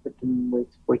and put them with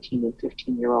 14 and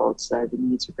 15-year-olds. The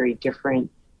needs are very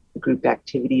different. The group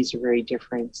activities are very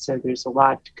different. So there's a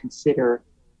lot to consider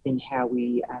in how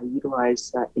we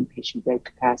utilize inpatient bed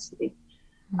capacity.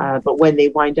 But when they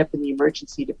wind up in the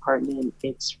emergency department,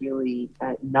 it's really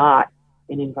not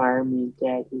an environment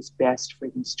that is best for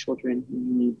these children who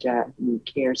need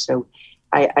care. So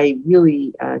I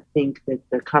really think that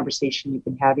the conversation we've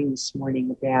been having this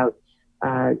morning about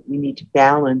we need to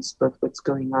balance both what's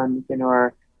going on within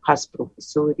our hospital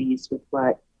facilities with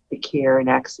what the care and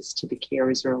access to the care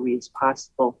as early as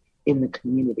possible in the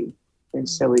community. And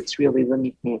so it's really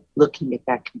looking at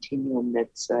that continuum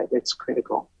that's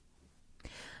critical.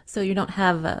 So you don't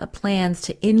have plans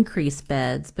to increase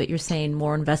beds, but you're saying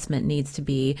more investment needs to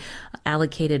be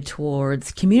allocated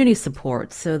towards community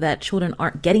support so that children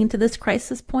aren't getting to this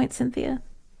crisis point, Cynthia?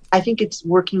 I think it's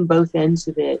working both ends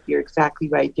of it. You're exactly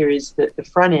right. There is the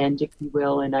front end, if you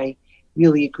will, and I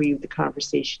really agree with the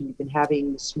conversation we've been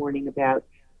having this morning about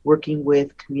working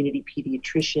with community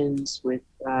pediatricians, with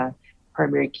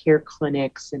primary care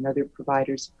clinics and other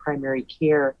providers of primary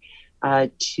care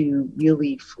to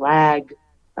really flag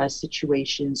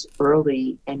situations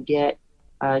early and get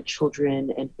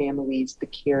children and families the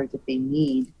care that they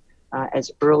need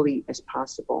as early as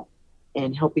possible,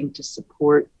 and helping to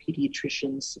support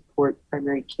pediatricians, support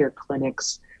primary care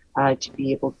clinics to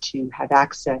be able to have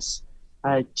access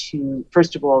to,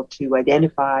 first of all, to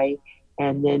identify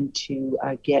and then to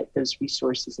get those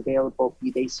resources available,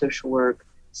 be they social work,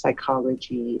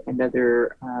 psychology, and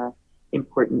other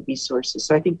important resources.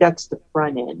 So I think that's the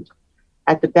front end.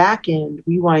 At the back end,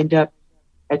 we wind up,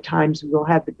 at times we'll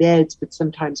have the beds, but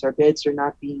sometimes our beds are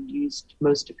not being used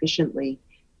most efficiently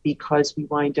because we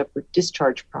wind up with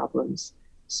discharge problems.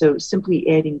 So simply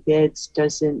adding beds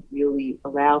doesn't really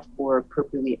allow for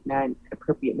appropriate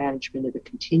management of the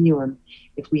continuum.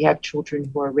 If we have children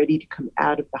who are ready to come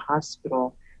out of the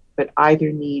hospital, but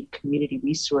either need community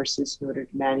resources in order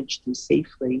to manage them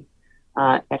safely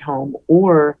at home,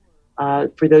 or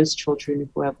for those children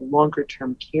who have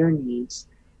longer-term care needs,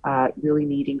 really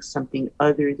needing something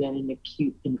other than an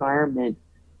acute environment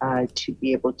to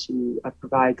be able to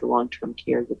provide the long-term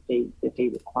care that they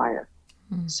require.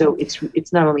 So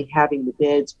it's not only having the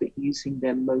beds, but using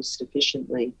them most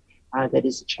efficiently that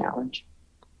is a challenge.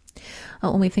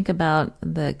 When we think about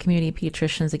the community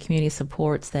pediatricians, the community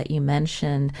supports that you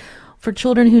mentioned, For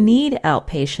children who need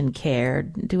outpatient care,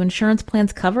 do insurance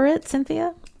plans cover it,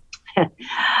 Cynthia?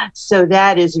 So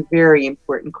that is a very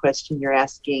important question you're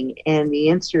asking, and the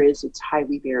answer is it's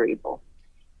highly variable.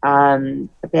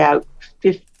 About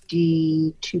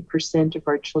 52% of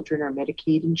our children are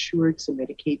Medicaid insured, so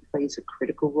Medicaid plays a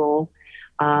critical role.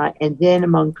 And then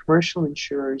among commercial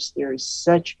insurers, there is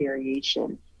such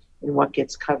variation in what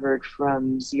gets covered,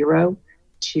 from zero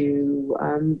to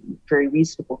very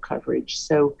reasonable coverage.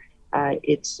 So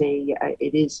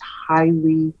it is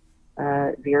highly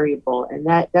variable, and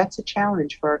that's a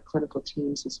challenge for our clinical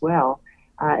teams as well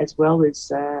as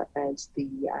the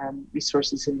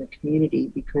resources in the community,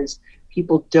 because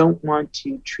people don't want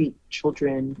to treat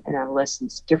children and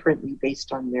adolescents differently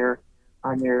based on their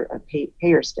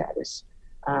payer status,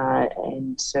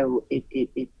 and so it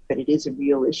is a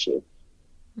real issue.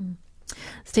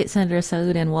 State Senator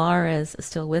Saud Anwar is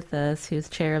still with us, who's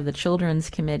chair of the Children's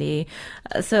Committee.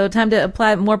 So time to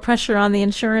apply more pressure on the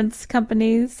insurance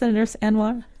companies, Senator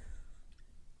Anwar?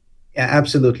 Yeah,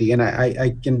 absolutely. And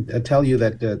I can tell you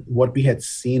that what we had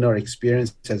seen or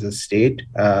experienced as a state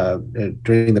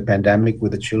during the pandemic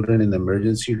with the children in the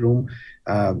emergency room,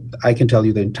 I can tell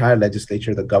you the entire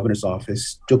legislature, the governor's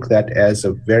office, took that as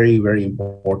a very, very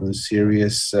important,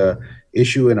 serious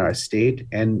issue in our state.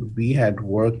 And we had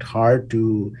worked hard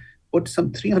to put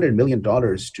some $300 million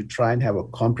to try and have a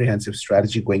comprehensive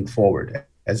strategy going forward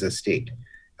as a state,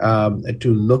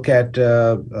 to look at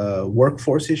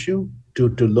workforce issue, to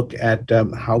look at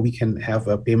how we can have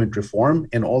a payment reform,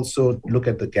 and also look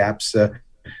at the gaps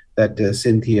that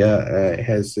Cynthia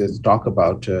has talked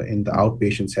about in the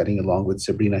outpatient setting, along with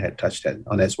Sabrina had touched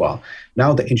on as well.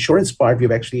 Now, the insurance part,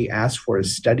 we've actually asked for a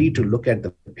study to look at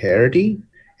the parity.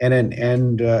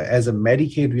 And as a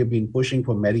Medicaid, we have been pushing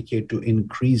for Medicaid to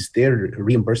increase their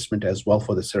reimbursement as well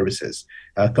for the services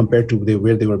compared to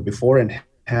where they were before, and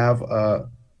have a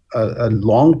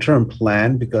long-term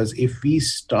plan, because if we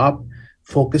stop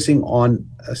focusing on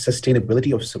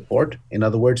sustainability of support, in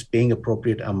other words, paying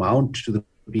appropriate amount to the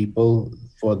people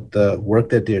for the work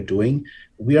that they're doing,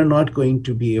 we are not going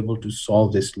to be able to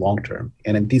solve this long-term.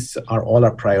 And these are all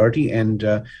our priority. And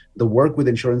the work with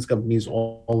insurance companies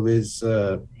always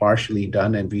partially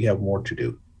done, and we have more to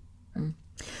do.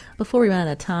 Before we ran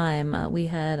out of time, we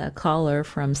had a caller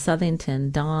from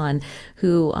Southington, Don,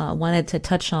 who wanted to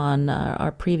touch on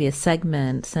our previous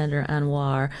segment, Senator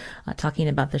Anwar, talking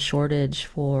about the shortage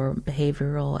for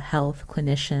behavioral health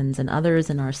clinicians and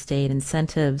others in our state,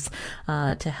 incentives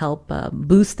to help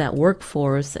boost that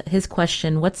workforce. His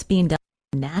question: what's being done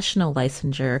with national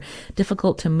licensure?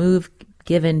 Difficult to move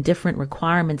given different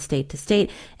requirements state to state.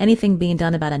 Anything being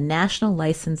done about a national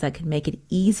license that could make it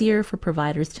easier for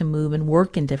providers to move and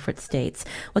work in different states?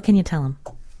 What can you tell them?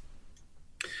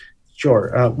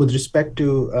 Sure. With respect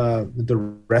to the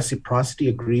reciprocity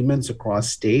agreements across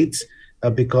states,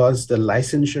 because the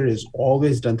licensure is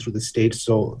always done through the states,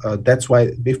 so that's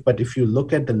why. But if you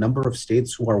look at the number of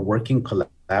states who are working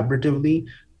collaboratively,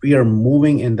 we are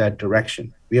moving in that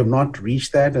direction. We have not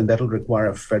reached that, and that'll require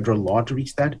a federal law to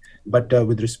reach that. But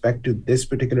with respect to this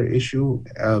particular issue,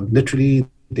 literally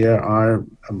there are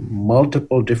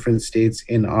multiple different states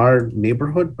in our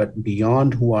neighborhood, but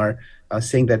beyond, who are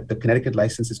saying that the Connecticut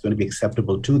license is going to be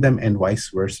acceptable to them, and vice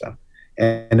versa.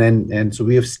 And so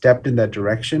we have stepped in that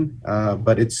direction,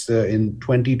 but it's in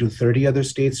 20 to 30 other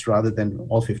states rather than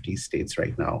all 50 states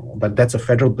right now. But that's a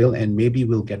federal bill, and maybe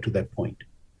we'll get to that point.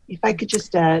 If I could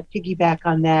just piggyback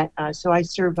on that. So I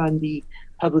serve on the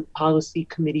Public Policy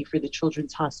Committee for the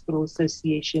Children's Hospital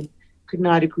Association. Could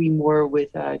not agree more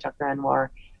with Dr. Anwar.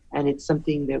 And it's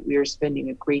something that we are spending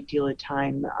a great deal of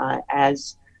time on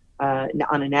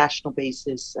a national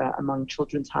basis among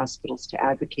children's hospitals to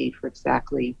advocate for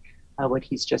exactly what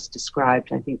he's just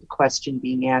described. I think the question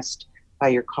being asked by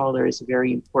your caller is a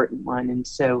very important one. And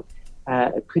so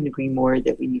I couldn't agree more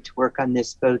that we need to work on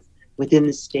this both within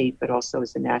the state, but also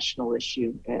as a national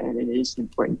issue, and it is an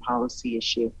important policy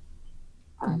issue.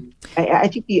 I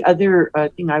think the other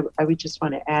thing I would just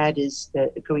want to add is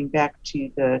that, going back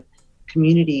to the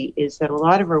community, is that a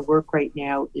lot of our work right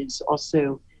now is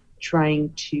also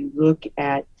trying to look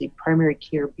at the primary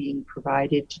care being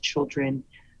provided to children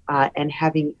and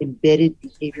having embedded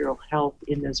behavioral health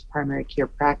in those primary care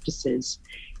practices.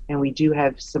 And we do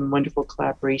have some wonderful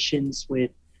collaborations with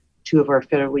two of our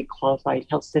federally qualified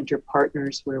health center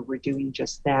partners where we're doing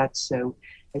just that. So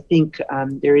I think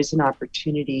there is an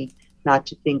opportunity not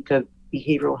to think of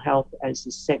behavioral health as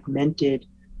a segmented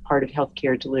part of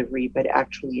healthcare delivery, but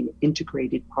actually an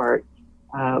integrated part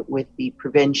with the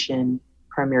prevention,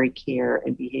 primary care,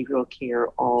 and behavioral care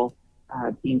all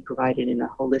being provided in a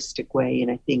holistic way.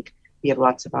 And I think we have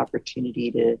lots of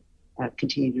opportunity to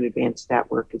continue to advance that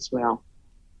work as well.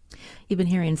 You've been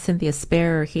hearing Cynthia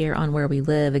Sparer here on Where We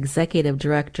Live, Executive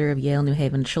Director of Yale New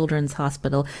Haven Children's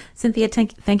Hospital. Cynthia,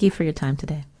 thank you for your time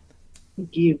today.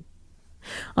 Thank you.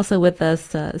 Also with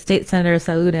us, State Senator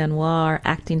Saud Anwar,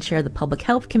 Acting Chair of the Public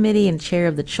Health Committee and Chair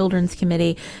of the Children's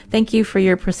Committee. Thank you for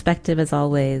your perspective as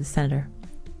always, Senator.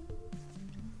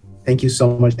 Thank you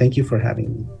so much. Thank you for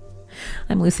having me.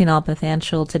 I'm Lucy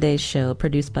Nalpathanchil. Today's show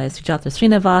produced by Sujatha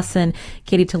Srinivasan.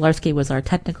 Katie Tolarski was our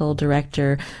technical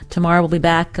director. Tomorrow we'll be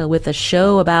back with a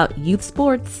show about youth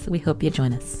sports. We hope you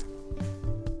join us.